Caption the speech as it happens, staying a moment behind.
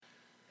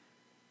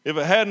If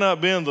it had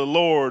not been the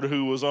Lord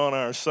who was on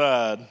our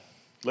side,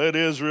 let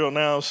Israel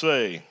now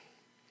say,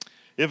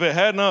 if it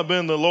had not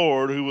been the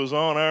Lord who was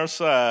on our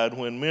side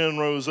when men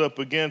rose up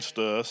against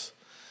us,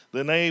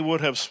 then they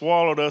would have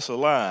swallowed us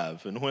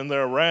alive, and when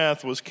their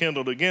wrath was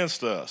kindled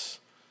against us,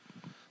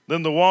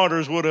 then the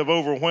waters would have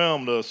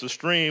overwhelmed us, the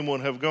stream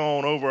would have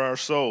gone over our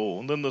soul,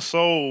 and then the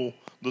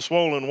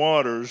swollen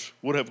waters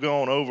would have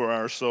gone over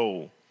our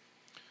soul.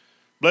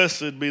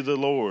 Blessed be the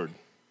Lord,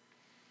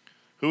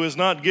 who has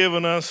not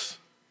given us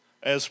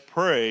as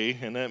prey,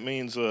 and that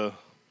means a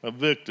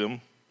victim,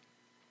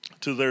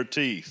 to their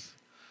teeth.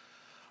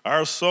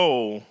 Our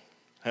soul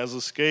has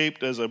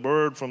escaped as a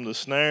bird from the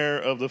snare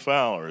of the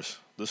fowlers.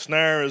 The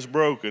snare is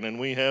broken, and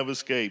we have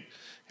escaped.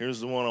 Here's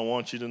the one I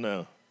want you to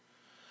know.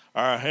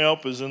 Our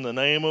help is in the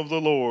name of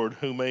the Lord,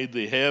 who made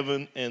the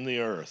heaven and the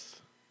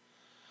earth.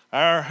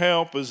 Our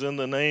help is in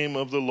the name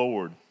of the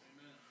Lord.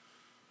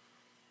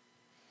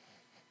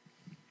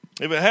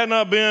 If it had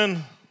not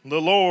been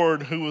the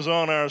Lord who was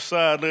on our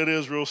side, let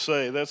Israel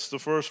say. That's the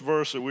first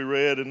verse that we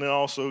read, and then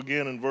also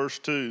again in verse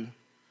 2.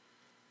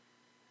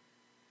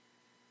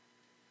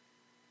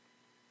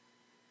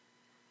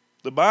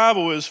 The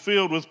Bible is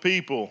filled with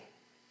people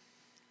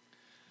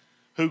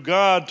who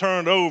God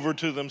turned over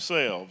to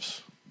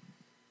themselves,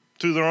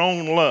 to their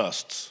own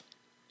lusts,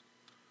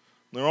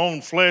 their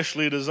own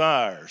fleshly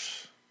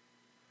desires.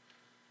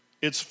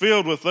 It's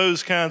filled with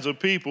those kinds of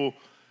people.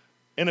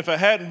 And if it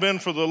hadn't been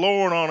for the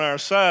Lord on our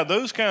side,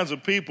 those kinds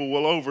of people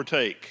will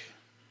overtake.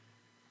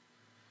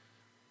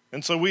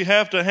 And so we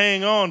have to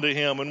hang on to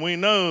him, and we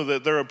know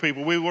that there are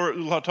people. We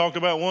talked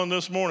about one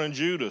this morning,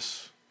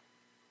 Judas.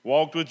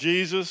 Walked with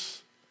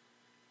Jesus,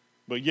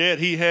 but yet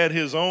he had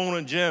his own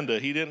agenda.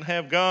 He didn't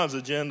have God's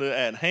agenda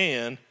at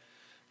hand,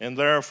 and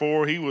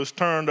therefore he was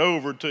turned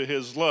over to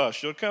his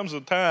lust. There comes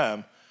a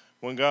time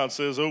when God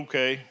says,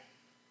 okay,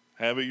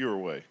 have it your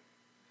way.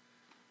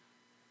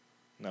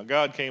 Now,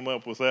 God came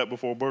up with that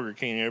before Burger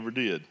King ever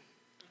did.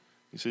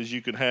 He says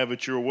you can have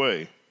it your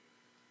way.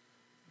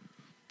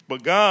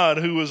 But God,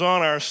 who is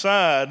on our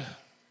side,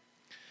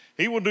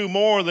 he will do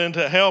more than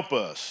to help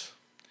us.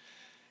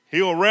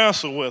 He'll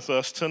wrestle with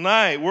us.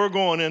 Tonight, we're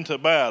going into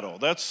battle.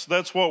 That's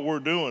what we're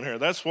doing here.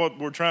 That's what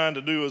we're trying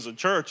to do as a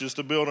church, is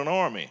to build an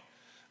army.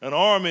 An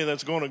army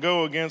that's going to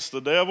go against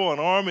the devil, an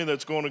army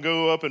that's going to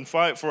go up and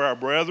fight for our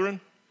brethren.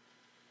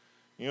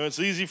 You know, it's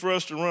easy for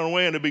us to run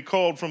away and to be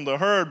called from the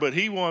herd, but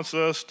he wants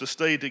us to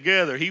stay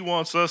together. He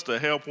wants us to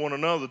help one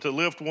another, to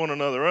lift one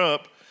another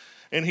up,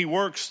 and he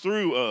works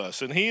through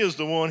us. And he is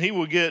the one, he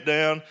will get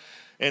down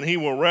and he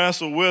will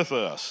wrestle with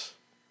us.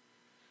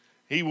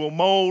 He will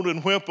mold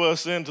and whip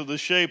us into the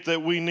shape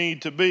that we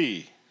need to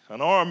be.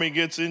 An army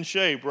gets in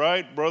shape,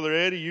 right? Brother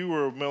Eddie, you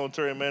were a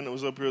military man that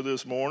was up here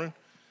this morning.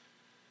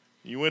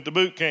 You went to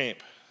boot camp.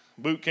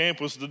 Boot camp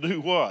was to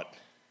do what?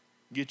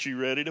 Get you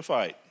ready to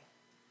fight.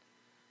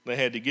 They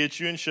had to get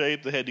you in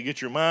shape. They had to get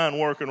your mind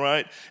working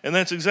right. And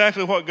that's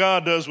exactly what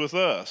God does with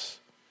us.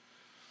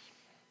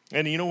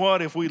 And you know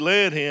what? If we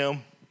let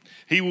him,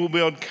 he will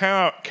build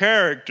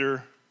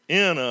character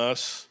in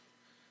us,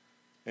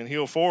 and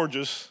he'll forge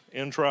us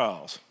in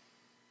trials.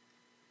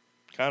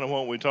 Kind of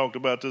what we talked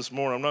about this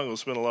morning. I'm not going to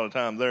spend a lot of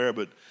time there,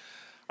 but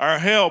our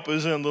help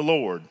is in the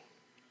Lord.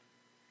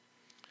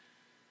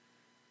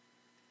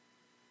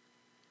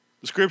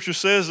 The scripture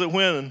says that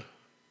when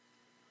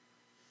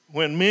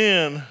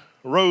men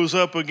rose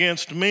up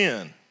against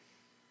men.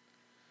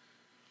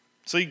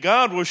 See,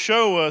 God will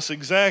show us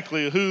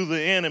exactly who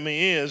the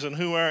enemy is and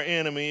who our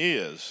enemy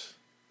is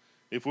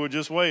if we'll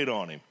just wait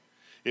on him.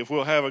 If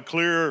we'll have a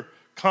clear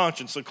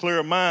conscience, a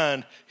clear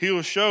mind,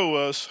 he'll show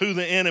us who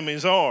the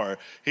enemies are.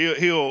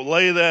 He'll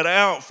lay that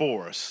out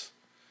for us.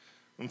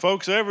 And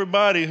folks,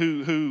 everybody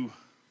who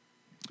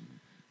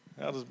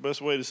how's the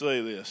best way to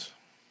say this?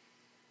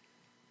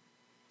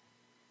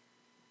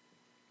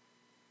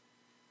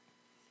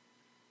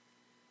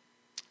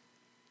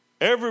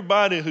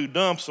 Everybody who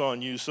dumps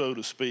on you, so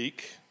to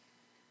speak,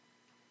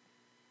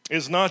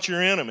 is not your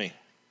enemy.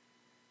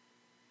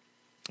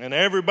 And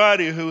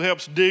everybody who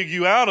helps dig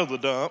you out of the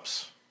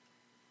dumps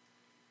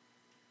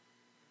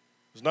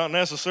is not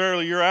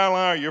necessarily your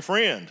ally or your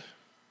friend.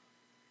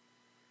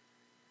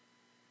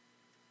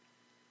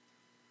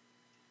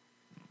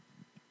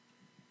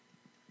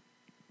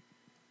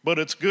 But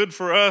it's good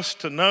for us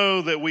to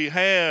know that we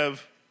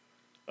have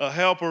a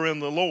helper in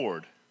the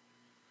Lord.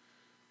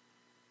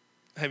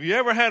 Have you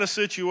ever had a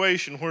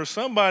situation where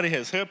somebody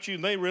has helped you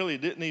and they really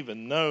didn't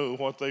even know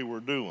what they were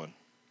doing?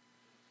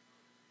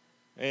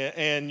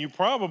 And you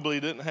probably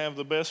didn't have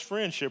the best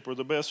friendship or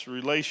the best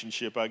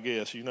relationship, I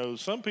guess. You know,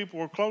 some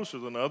people are closer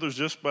than others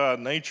just by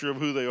nature of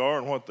who they are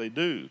and what they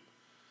do.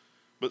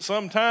 But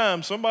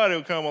sometimes somebody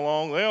will come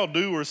along, they'll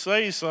do or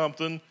say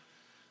something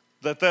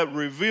that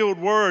revealed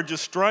word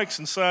just strikes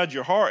inside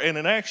your heart, and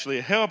it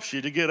actually helps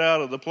you to get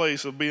out of the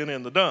place of being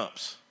in the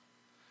dumps.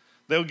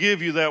 They'll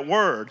give you that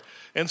word.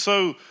 And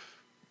so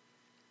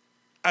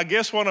I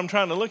guess what I'm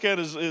trying to look at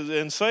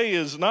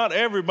is not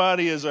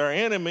everybody is our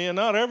enemy and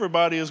not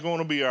everybody is going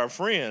to be our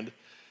friend.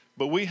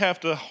 But we have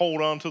to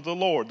hold on to the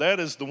Lord. That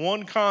is the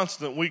one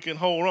constant we can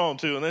hold on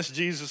to, and that's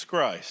Jesus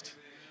Christ,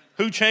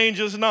 who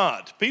changes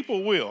not.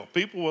 People will.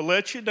 People will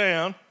let you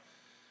down.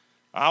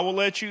 I will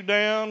let you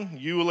down.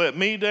 You will let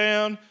me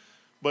down.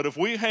 But if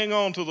we hang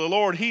on to the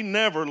Lord, he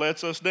never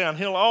lets us down.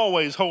 He'll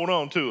always hold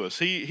on to us.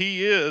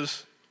 He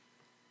is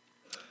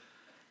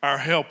our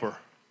helper.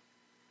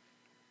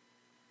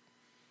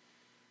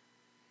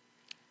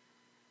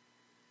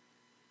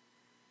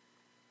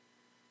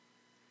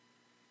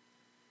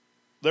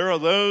 There are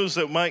those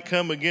that might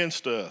come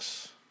against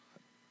us.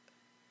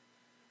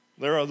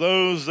 There are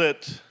those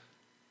that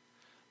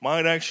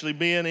might actually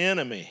be an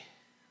enemy.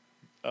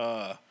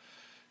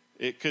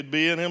 It could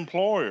be an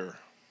employer.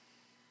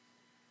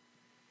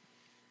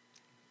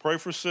 Pray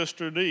for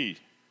Sister D.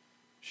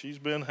 She's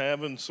been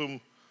having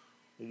some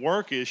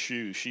work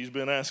issues. She's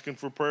been asking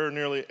for prayer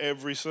nearly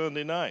every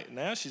Sunday night.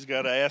 Now she's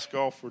got to ask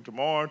off for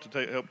tomorrow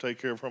to help take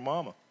care of her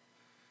mama.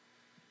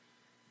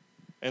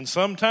 And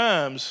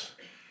sometimes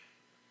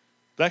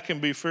that can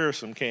be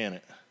fearsome, can't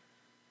it?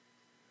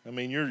 I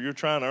mean, you're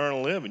trying to earn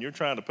a living. You're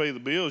trying to pay the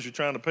bills. You're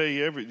trying to pay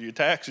your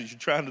taxes. You're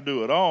trying to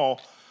do it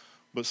all.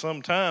 But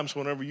sometimes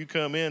whenever you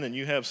come in and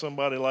you have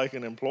somebody like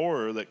an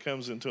employer that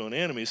comes into an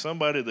enemy,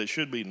 somebody that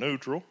should be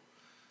neutral,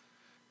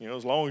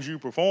 as long as you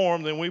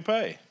perform, then we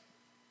pay.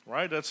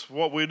 Right? That's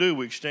what we do.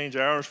 We exchange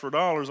hours for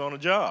dollars on a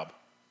job.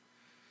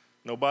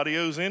 Nobody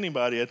owes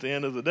anybody at the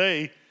end of the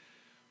day.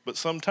 But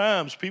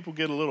sometimes people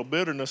get a little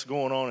bitterness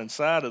going on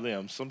inside of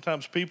them.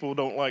 Sometimes people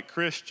don't like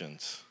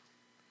Christians.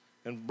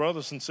 And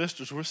brothers and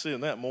sisters, we're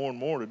seeing that more and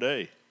more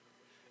today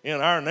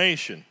in our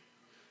nation.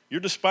 You're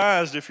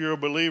despised if you're a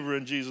believer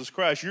in Jesus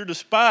Christ. You're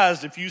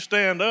despised if you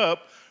stand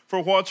up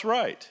for what's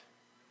right.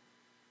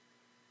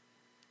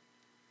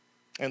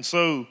 And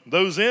so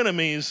those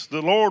enemies,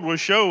 the Lord will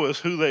show us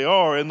who they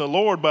are. And the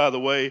Lord, by the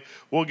way,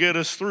 will get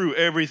us through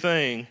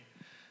everything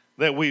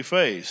that we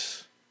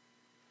face.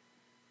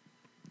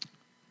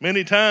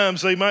 Many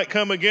times they might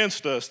come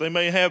against us. They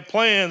may have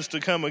plans to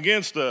come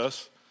against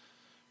us.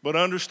 But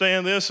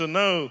understand this and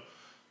know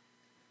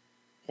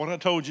what I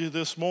told you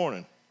this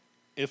morning.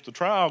 If the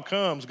trial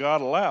comes,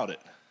 God allowed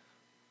it.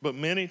 But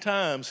many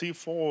times he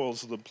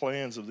foils the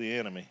plans of the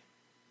enemy.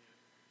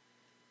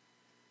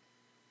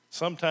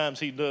 Sometimes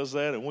he does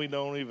that and we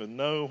don't even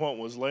know what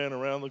was laying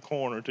around the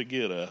corner to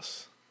get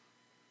us.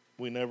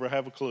 We never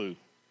have a clue.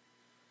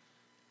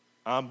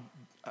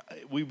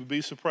 We would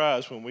be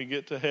surprised when we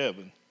get to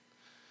heaven,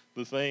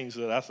 the things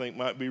that I think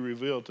might be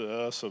revealed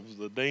to us of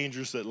the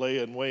dangers that lay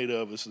in wait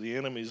of us, the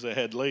enemies that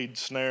had laid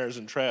snares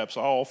and traps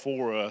all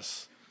for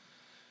us.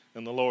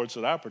 And the Lord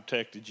said, I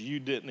protected you. You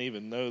didn't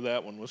even know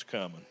that one was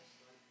coming.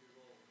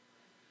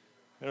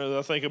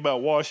 I think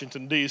about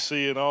Washington,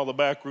 D.C. and all the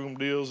backroom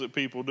deals that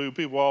people do.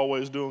 People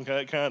always doing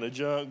that kind of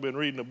junk. Been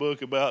reading a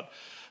book about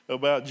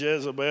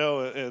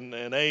Jezebel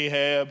and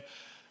Ahab.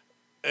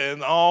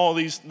 And all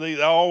these, they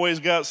always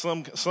got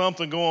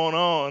something going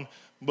on.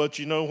 But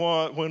you know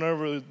what?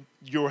 Whenever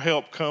your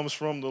help comes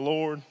from the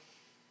Lord,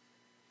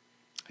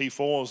 he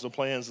foils the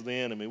plans of the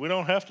enemy. We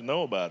don't have to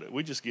know about it.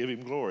 We just give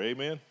him glory.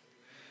 Amen?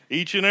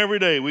 Each and every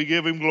day we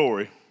give him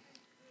glory.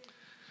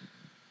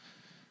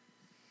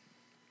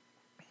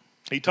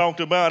 He talked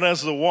about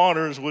as the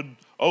waters would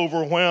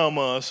overwhelm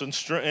us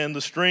and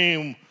the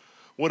stream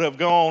would have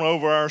gone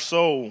over our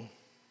soul.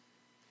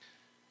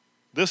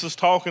 This is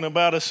talking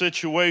about a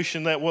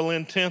situation that will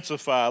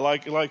intensify,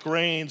 like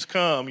rains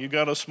come. You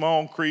got a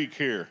small creek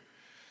here.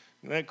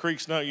 And that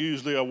creek's not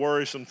usually a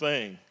worrisome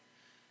thing.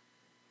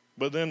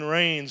 But then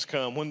rains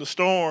come. When the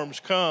storms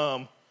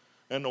come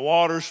and the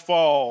waters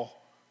fall,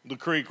 the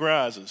creek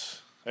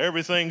rises.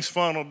 Everything's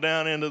funneled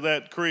down into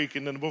that creek,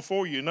 and then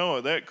before you know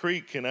it, that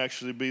creek can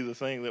actually be the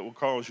thing that will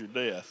cause your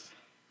death.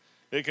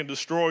 It can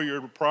destroy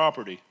your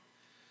property.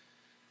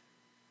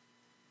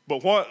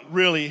 But what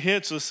really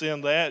hits us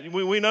in that,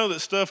 we know that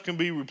stuff can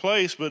be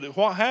replaced, but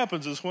what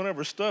happens is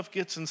whenever stuff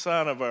gets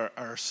inside of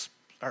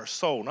our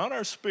soul, not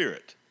our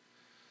spirit.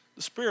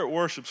 The spirit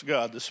worships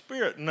God. The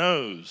spirit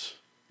knows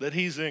that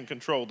he's in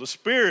control. The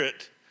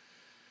spirit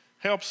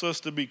helps us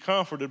to be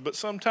comforted, but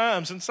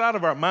sometimes inside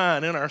of our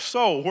mind, in our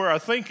soul, where our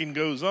thinking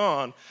goes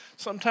on,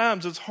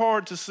 sometimes it's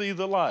hard to see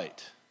the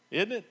light,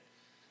 isn't it?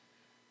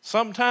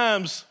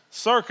 Sometimes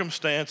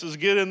circumstances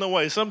get in the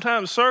way.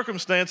 Sometimes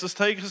circumstances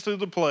take us to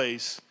the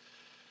place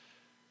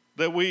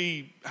that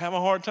we have a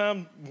hard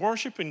time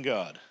worshiping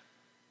God.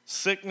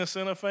 Sickness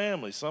in a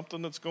family,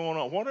 something that's going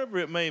on, whatever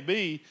it may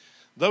be,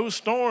 those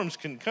storms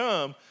can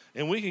come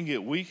and we can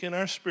get weak in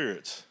our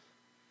spirits.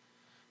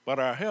 But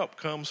our help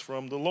comes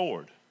from the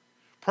Lord.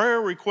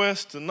 Prayer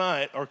requests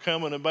tonight are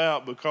coming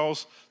about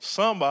because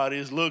somebody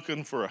is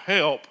looking for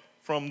help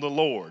from the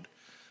Lord.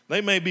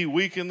 They may be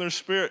weak in their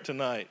spirit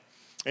tonight.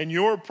 And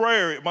your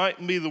prayer, it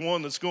might be the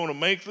one that's going to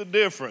make the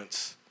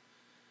difference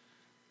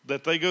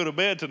that they go to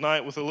bed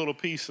tonight with a little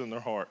peace in their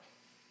heart.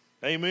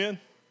 Amen?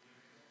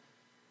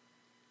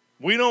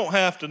 We don't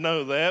have to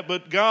know that,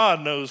 but God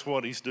knows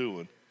what he's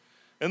doing.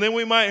 And then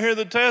we might hear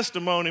the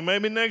testimony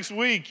maybe next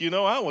week.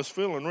 I was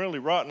feeling really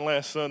rotten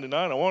last Sunday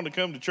night. I wanted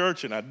to come to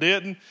church and I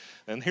didn't.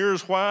 And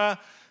here's why.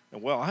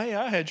 And well, hey,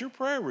 I had your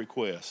prayer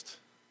request.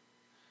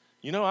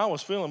 I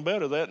was feeling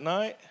better that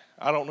night.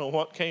 I don't know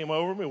what came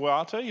over me. Well,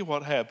 I'll tell you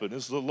what happened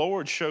is the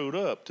Lord showed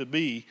up to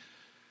be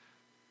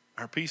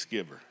our peace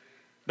giver.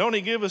 Don't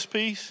he give us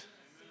peace?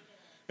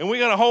 And we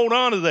got to hold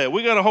on to that.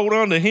 We got to hold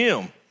on to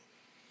him.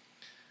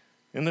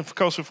 And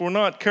because if we're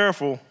not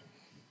careful,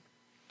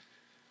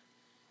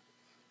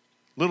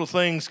 little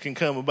things can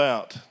come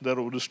about that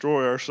will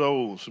destroy our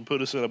souls and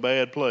put us in a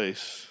bad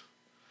place.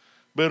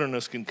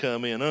 Bitterness can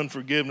come in.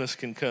 Unforgiveness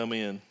can come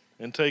in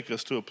and take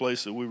us to a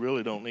place that we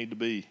really don't need to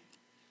be.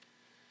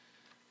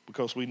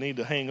 Because we need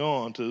to hang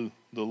on to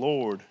the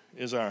Lord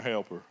as our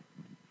helper.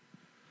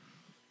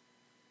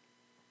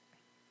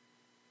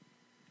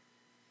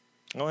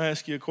 I'll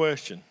ask you a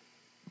question.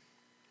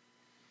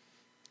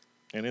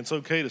 And it's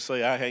okay to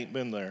say, I ain't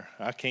been there.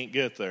 I can't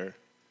get there.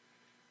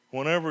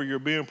 Whenever you're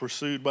being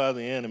pursued by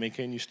the enemy,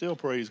 can you still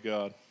praise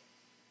God?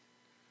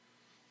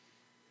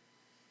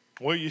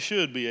 Well, you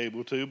should be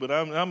able to, but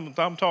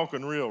I'm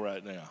talking real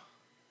right now.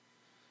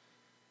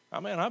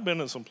 I've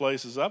been in some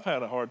places I've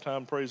had a hard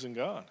time praising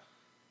God.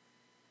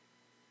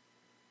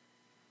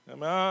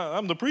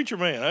 I'm the preacher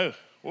man. Oh,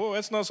 well,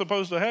 that's not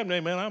supposed to happen.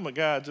 Hey, man, I'm a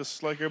guy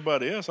just like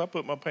everybody else. I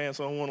put my pants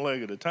on one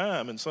leg at a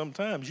time, and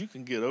sometimes you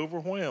can get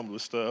overwhelmed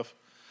with stuff.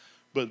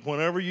 But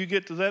whenever you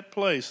get to that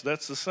place,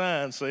 that's the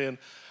sign saying,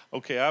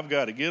 okay, I've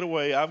got to get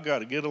away. I've got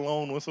to get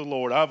alone with the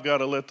Lord. I've got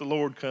to let the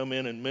Lord come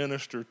in and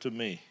minister to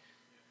me.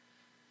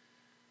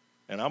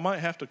 And I might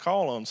have to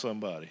call on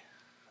somebody.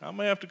 I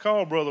may have to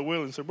call Brother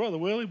Willie and say, Brother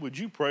Willie, would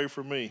you pray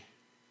for me?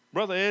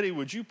 Brother Eddie,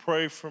 would you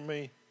pray for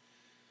me?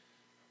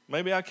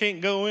 Maybe I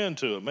can't go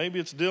into it. Maybe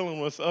it's dealing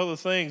with other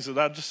things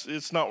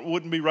that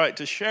wouldn't be right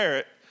to share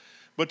it,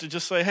 but to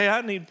just say, hey,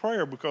 I need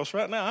prayer because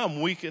right now I'm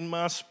weak in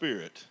my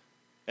spirit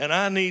and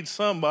I need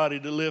somebody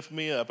to lift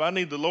me up. I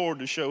need the Lord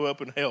to show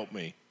up and help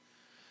me.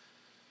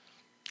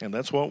 And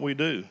that's what we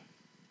do.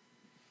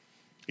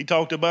 He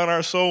talked about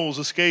our souls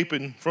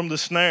escaping from the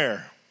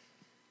snare.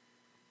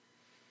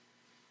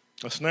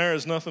 A snare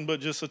is nothing but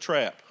just a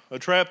trap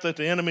that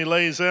the enemy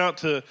lays out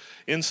to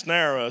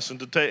ensnare us and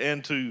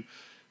to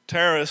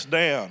tear us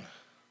down.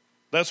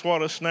 That's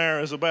what a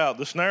snare is about.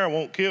 The snare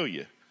won't kill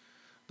you.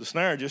 The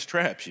snare just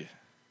traps you.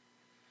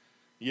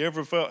 You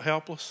ever felt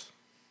helpless?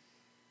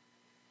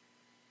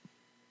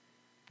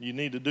 You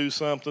need to do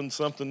something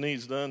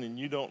needs done, and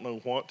you don't know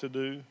what to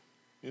do.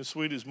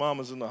 Sweetie's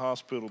mama's in the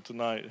hospital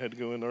tonight. Had to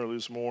go in early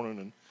this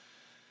morning,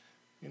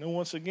 and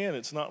once again,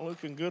 it's not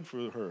looking good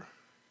for her.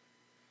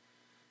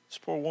 This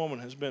poor woman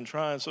has been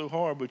trying so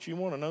hard, but you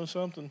want to know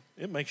something?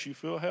 It makes you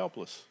feel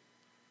helpless.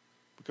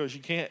 Because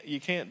you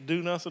can't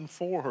do nothing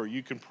for her.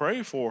 You can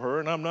pray for her,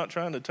 and I'm not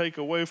trying to take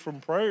away from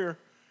prayer.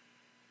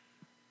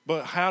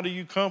 But how do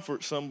you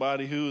comfort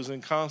somebody who is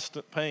in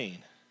constant pain?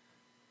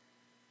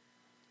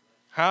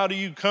 How do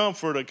you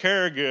comfort a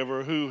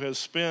caregiver who has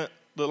spent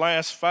the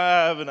last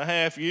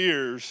 5.5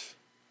 years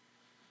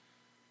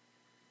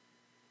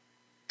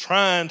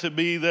trying to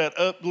be that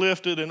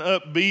uplifted and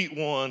upbeat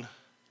one,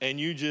 and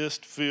you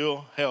just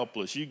feel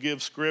helpless? You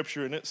give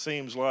scripture, and it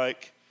seems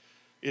like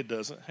it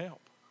doesn't help.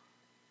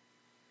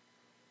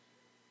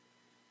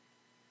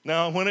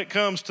 Now, when it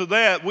comes to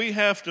that, we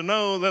have to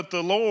know that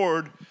the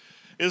Lord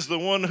is the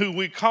one who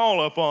we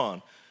call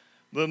upon.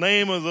 The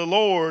name of the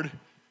Lord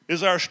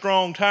is our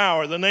strong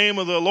tower. The name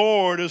of the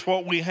Lord is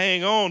what we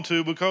hang on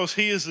to because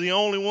he is the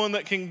only one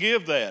that can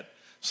give that.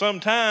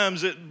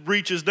 Sometimes it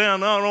reaches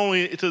down not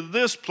only to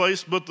this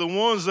place, but the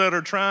ones that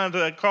are trying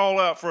to call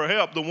out for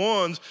help, the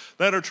ones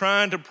that are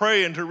trying to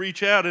pray and to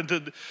reach out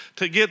and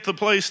to get the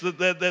place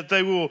that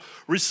they will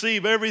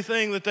receive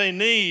everything that they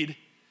need.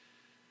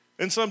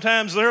 And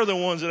sometimes they're the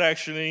ones that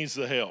actually needs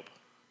the help.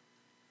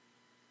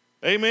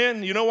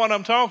 Amen? You know what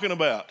I'm talking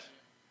about.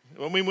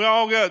 We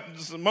all got,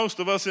 most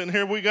of us in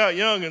here, we got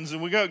youngins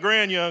and we got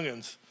grand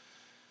youngins.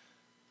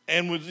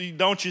 And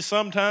don't you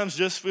sometimes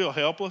just feel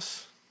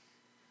helpless?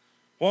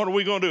 What are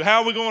we going to do?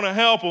 How are we going to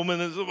help them?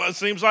 And it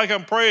seems like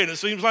I'm praying. It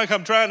seems like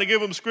I'm trying to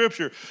give them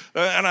scripture.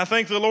 And I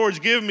think the Lord's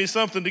giving me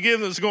something to give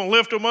them that's going to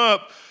lift them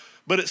up.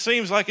 But it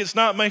seems like it's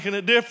not making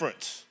a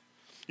difference.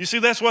 You see,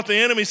 that's what the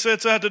enemy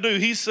sets out to do.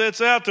 He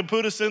sets out to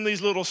put us in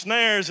these little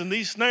snares, and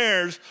these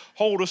snares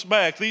hold us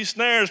back. These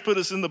snares put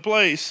us in the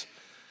place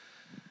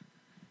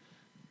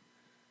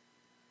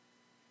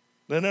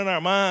that in our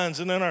minds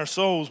and in our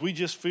souls, we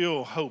just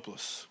feel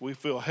hopeless. We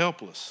feel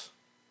helpless.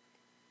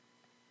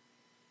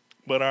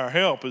 But our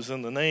help is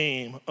in the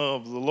name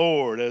of the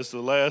Lord, as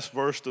the last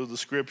verse of the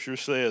scripture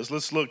says.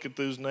 Let's look at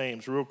those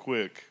names real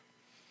quick.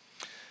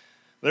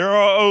 There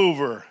are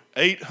over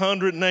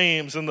 800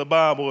 names in the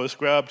Bible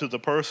ascribed to the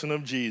person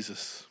of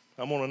Jesus.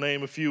 I'm going to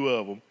name a few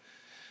of them.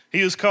 He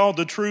is called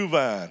the true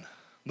vine,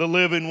 the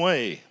living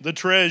way, the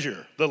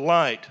treasure, the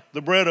light,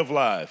 the bread of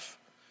life,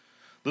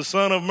 the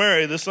Son of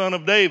Mary, the Son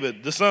of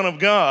David, the Son of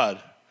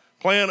God,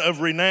 plan of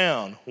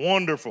renown,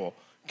 wonderful,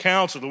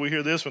 Counselor. We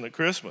hear this one at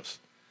Christmas.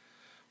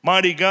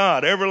 Mighty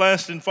God,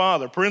 everlasting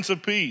Father, Prince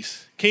of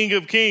Peace, King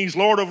of Kings,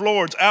 Lord of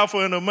Lords, Alpha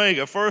and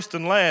Omega, first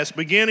and last,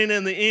 beginning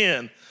and the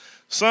end,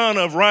 Son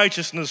of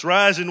righteousness,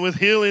 rising with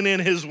healing in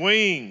his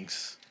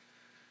wings.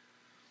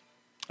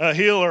 A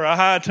healer, a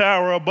high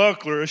tower, a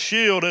buckler, a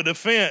shield, a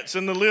defense,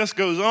 and the list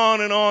goes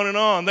on and on and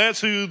on.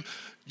 That's who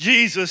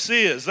Jesus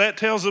is. That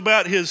tells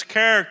about his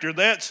character.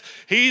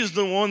 He's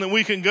the one that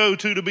we can go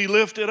to be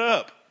lifted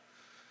up.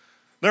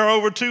 There are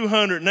over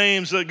 200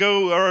 names that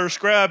are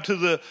ascribed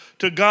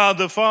to God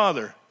the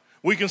Father.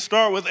 We can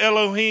start with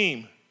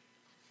Elohim.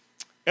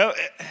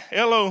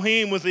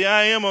 Elohim with the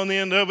I am on the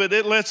end of it,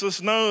 it lets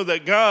us know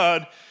that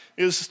God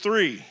is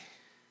three: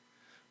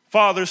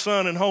 Father,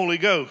 Son, and Holy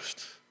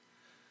Ghost.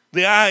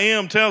 The I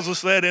am tells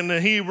us that in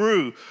the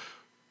Hebrew.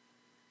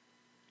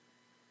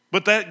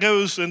 But that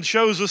goes and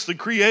shows us the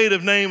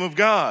creative name of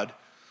God.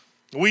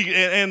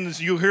 And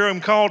you hear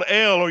him called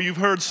El, or you've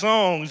heard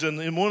songs, and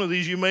in one of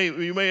these you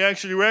may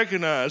actually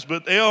recognize.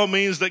 But El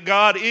means that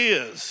God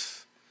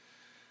is.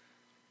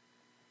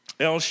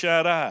 El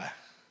Shaddai.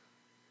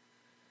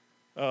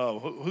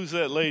 Who's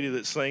that lady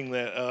that sang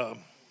that?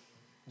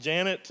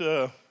 Janet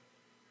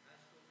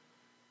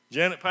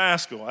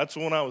Paschal. That's the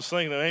one I was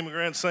singing. Amy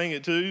Grant sang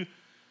it too.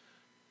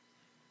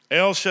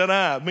 El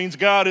Shaddai means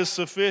God is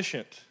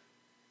sufficient.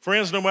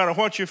 Friends, no matter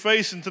what you're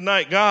facing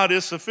tonight, God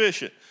is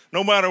sufficient.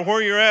 No matter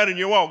where you're at in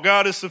your walk,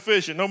 God is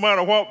sufficient. No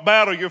matter what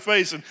battle you're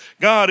facing,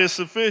 God is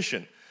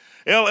sufficient.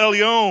 El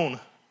Elyon,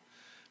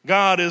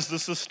 God is the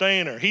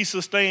sustainer. He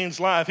sustains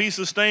life. He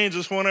sustains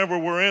us whenever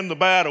we're in the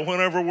battle,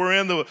 whenever we're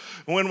in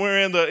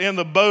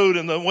the boat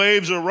and the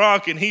waves are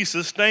rocking. He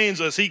sustains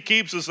us. He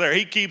keeps us there.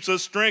 He keeps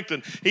us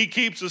strengthened. He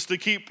keeps us to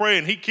keep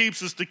praying. He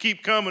keeps us to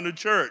keep coming to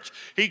church.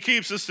 He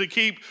keeps us to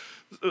keep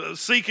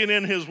seeking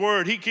in his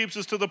word. He keeps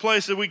us to the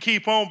place that we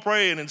keep on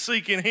praying and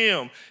seeking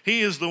him. He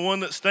is the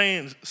one that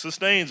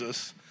sustains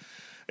us.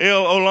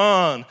 El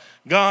Olam,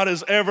 God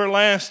is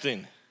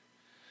everlasting.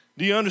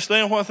 Do you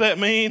understand what that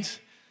means?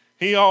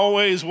 He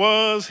always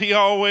was, he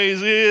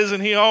always is,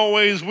 and he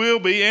always will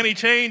be, and he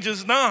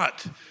changes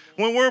not.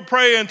 When we're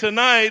praying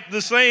tonight,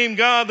 the same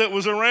God that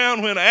was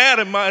around when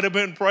Adam might have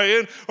been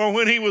praying, or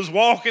when he was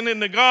walking in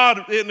the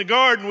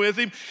garden with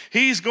him,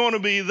 he's going to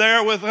be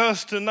there with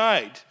us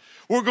tonight.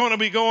 We're going to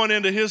be going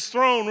into his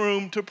throne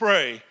room to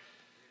pray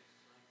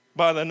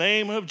by the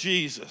name of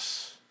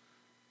Jesus.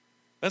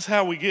 That's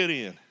how we get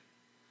in.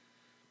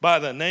 By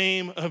the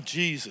name of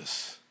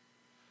Jesus.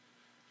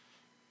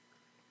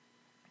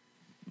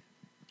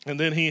 And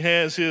then he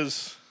has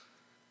his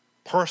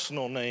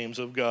personal names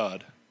of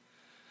God.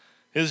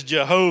 His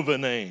Jehovah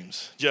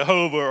names.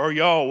 Jehovah or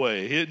Yahweh.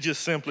 It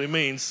just simply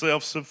means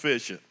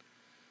self-sufficient.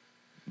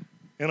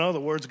 In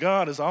other words,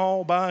 God is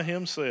all by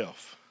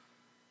himself.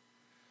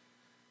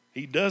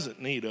 He doesn't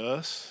need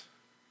us.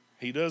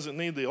 He doesn't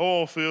need the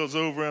oil fields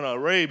over in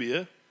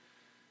Arabia.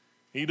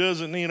 He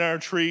doesn't need our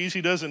trees.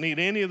 He doesn't need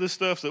any of the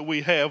stuff that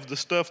we have, the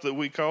stuff that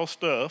we call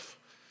stuff.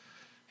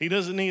 He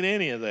doesn't need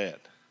any of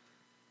that.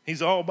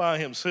 He's all by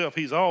himself.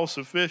 He's all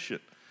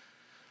sufficient.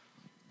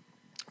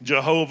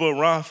 Jehovah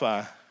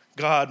Rapha,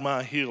 God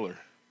my healer.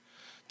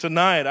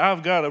 Tonight,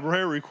 I've got a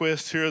prayer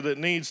request here that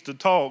needs to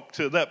talk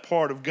to that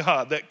part of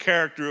God, that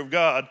character of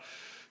God,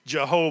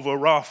 Jehovah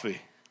Rapha.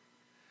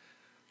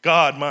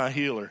 God, my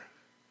healer.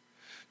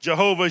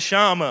 Jehovah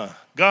Shammah,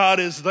 God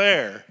is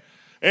there.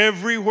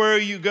 Everywhere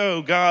you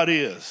go, God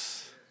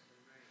is.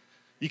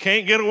 You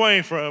can't get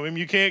away from him.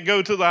 You can't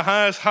go to the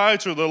highest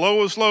heights or the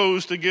lowest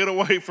lows to get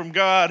away from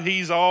God.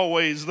 He's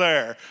always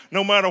there.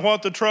 No matter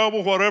what the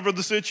trouble, whatever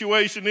the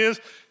situation is,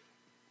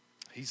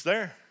 he's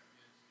there.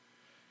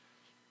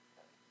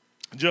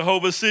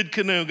 Jehovah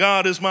Sidkenu,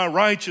 God is my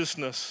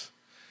righteousness.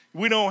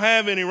 We don't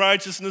have any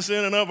righteousness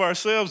in and of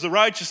ourselves. The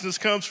righteousness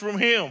comes from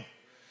him.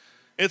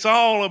 It's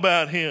all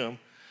about him.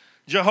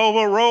 Jehovah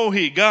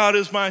Rohi, God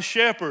is my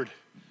shepherd.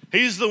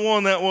 He's the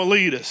one that will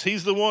lead us.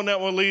 He's the one that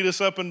will lead us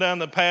up and down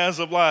the paths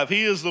of life.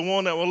 He is the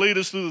one that will lead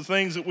us through the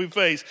things that we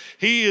face.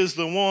 He is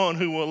the one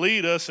who will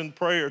lead us in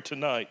prayer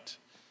tonight.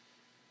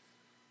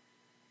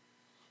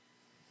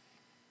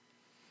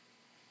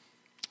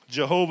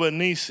 Jehovah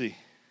Nisi,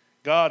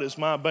 God is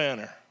my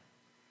banner.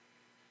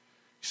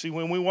 See,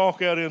 when we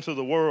walk out into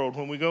the world,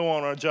 when we go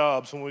on our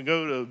jobs, when we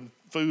go to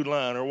Food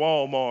Line or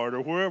Walmart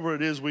or wherever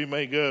it is we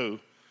may go,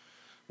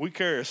 we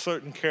carry a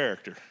certain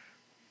character.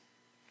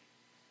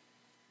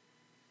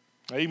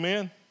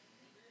 Amen?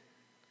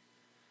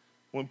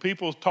 When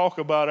people talk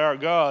about our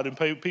God and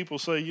people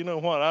say, you know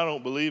what, I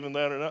don't believe in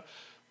that or not,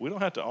 we don't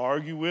have to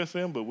argue with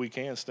them, but we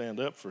can stand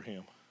up for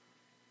him.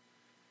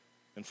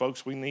 And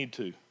folks, we need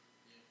to.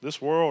 This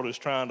world is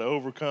trying to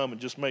overcome and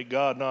just make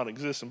God not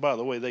exist. And by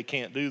the way, they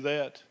can't do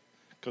that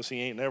because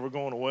he ain't never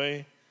going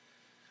away.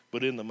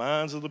 But in the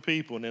minds of the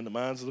people, and in the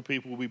minds of the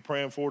people we'll be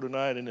praying for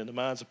tonight, and in the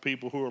minds of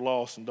people who are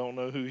lost and don't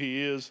know who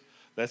he is,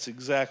 that's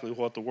exactly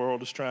what the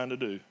world is trying to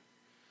do.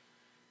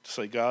 To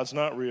say God's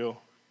not real,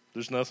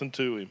 there's nothing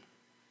to him,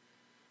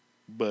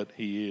 but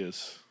he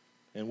is.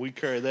 And we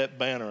carry that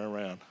banner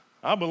around.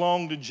 I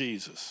belong to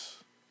Jesus.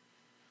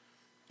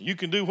 You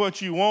can do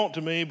what you want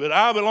to me, but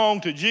I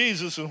belong to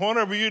Jesus, and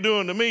whatever you're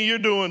doing to me, you're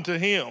doing to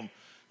him.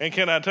 And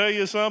can I tell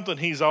you something?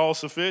 He's all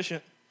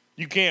sufficient.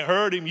 You can't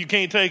hurt him. You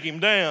can't take him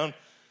down.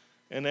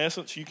 In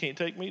essence, you can't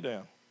take me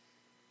down.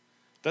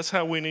 That's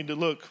how we need to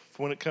look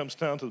when it comes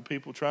down to the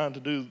people trying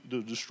to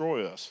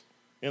destroy us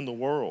in the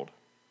world.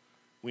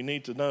 We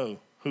need to know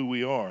who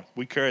we are.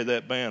 We carry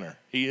that banner.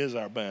 He is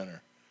our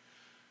banner.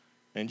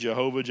 And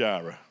Jehovah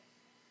Jireh,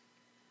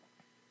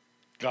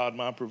 God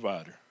my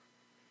provider.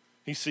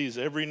 He sees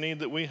every need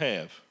that we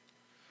have.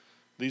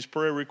 These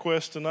prayer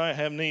requests tonight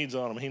have needs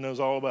on them. He knows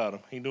all about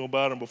them. He knew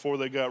about them before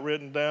they got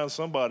written down.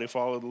 Somebody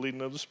followed the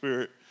leading of the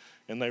Spirit,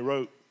 and they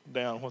wrote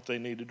down what they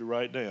needed to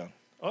write down.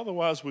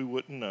 Otherwise, we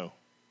wouldn't know.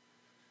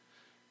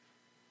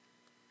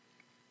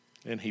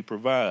 And he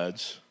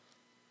provides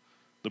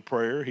the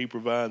prayer. He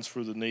provides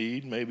for the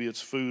need. Maybe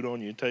it's food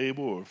on your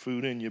table or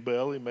food in your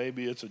belly.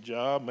 Maybe it's a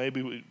job.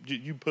 Maybe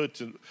you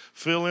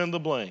fill in the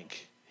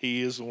blank.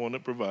 He is the one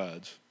that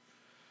provides.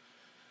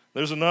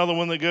 There's another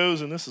one that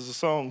goes, and this is a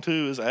song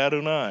too, is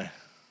Adonai.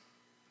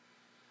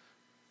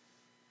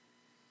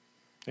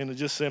 And it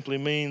just simply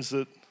means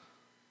that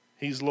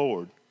he's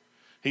Lord.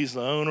 He's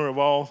the owner of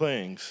all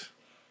things.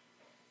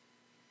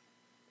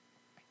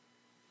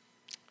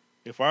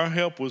 If our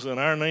help was in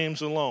our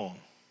names alone,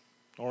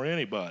 or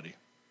anybody,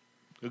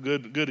 a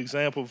good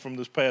example from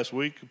this past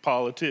week,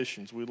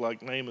 politicians, we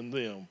like naming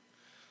them.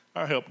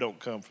 Our help don't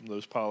come from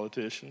those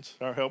politicians.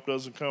 Our help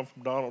doesn't come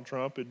from Donald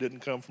Trump. It didn't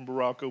come from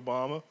Barack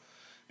Obama.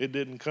 It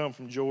didn't come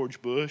from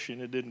George Bush,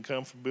 and it didn't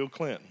come from Bill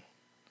Clinton.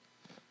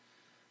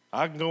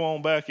 I can go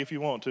on back if you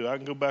want to. I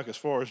can go back as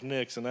far as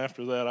Nixon.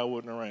 After that, I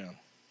wasn't around.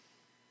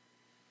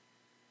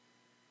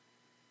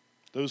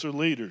 Those are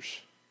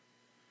leaders.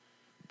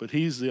 But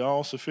he's the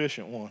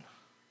all-sufficient one.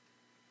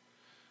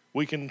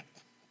 We can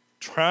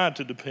try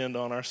to depend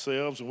on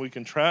ourselves, and we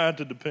can try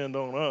to depend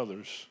on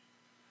others,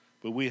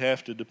 but we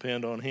have to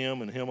depend on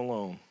him and him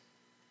alone.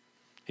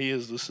 He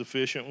is the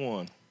sufficient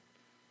one,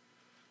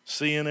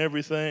 seeing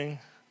everything,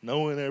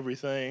 knowing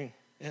everything,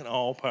 and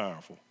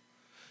all-powerful.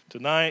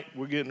 Tonight,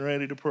 we're getting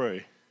ready to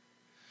pray.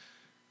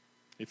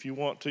 If you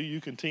want to,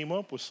 you can team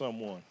up with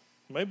someone.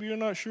 Maybe you're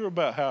not sure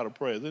about how to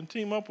pray. Then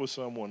team up with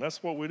someone.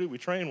 That's what we do. We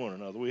train one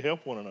another. We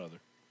help one another.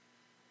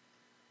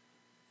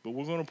 But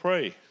we're going to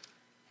pray.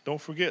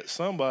 Don't forget,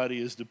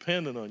 somebody is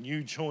dependent on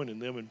you joining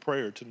them in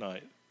prayer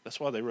tonight. That's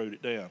why they wrote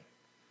it down.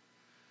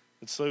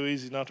 It's so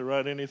easy not to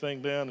write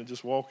anything down and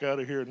just walk out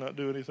of here and not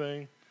do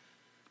anything.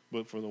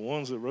 But for the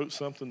ones that wrote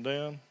something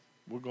down,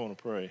 we're going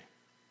to pray.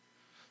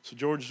 So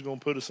George is going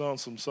to put us on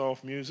some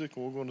soft music,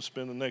 and we're going to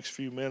spend the next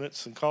few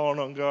minutes and calling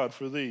on God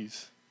for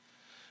these.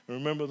 And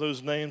remember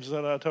those names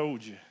that I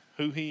told you,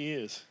 who he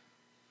is.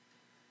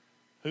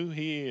 Who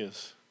he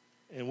is.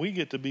 And we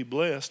get to be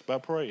blessed by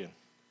praying.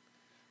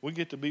 We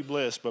get to be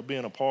blessed by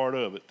being a part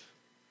of it.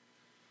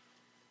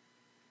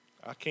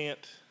 I can't,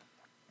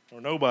 or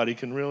nobody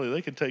can really,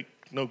 they can take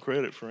no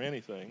credit for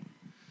anything.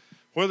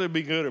 Whether it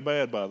be good or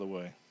bad, by the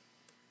way.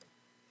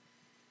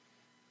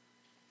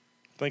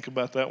 Think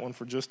about that one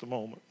for just a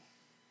moment.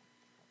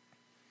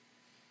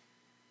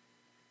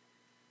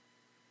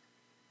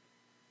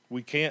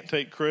 We can't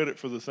take credit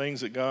for the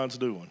things that God's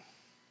doing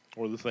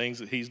or the things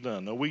that he's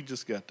done. No, we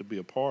just got to be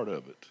a part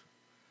of it.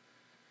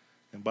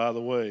 And by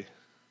the way,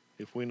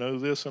 if we know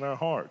this in our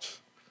hearts,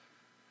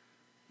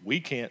 we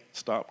can't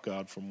stop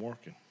God from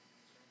working.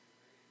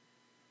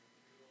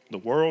 The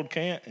world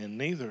can't, and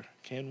neither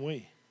can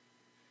we.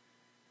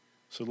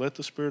 So let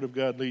the Spirit of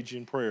God lead you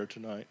in prayer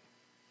tonight.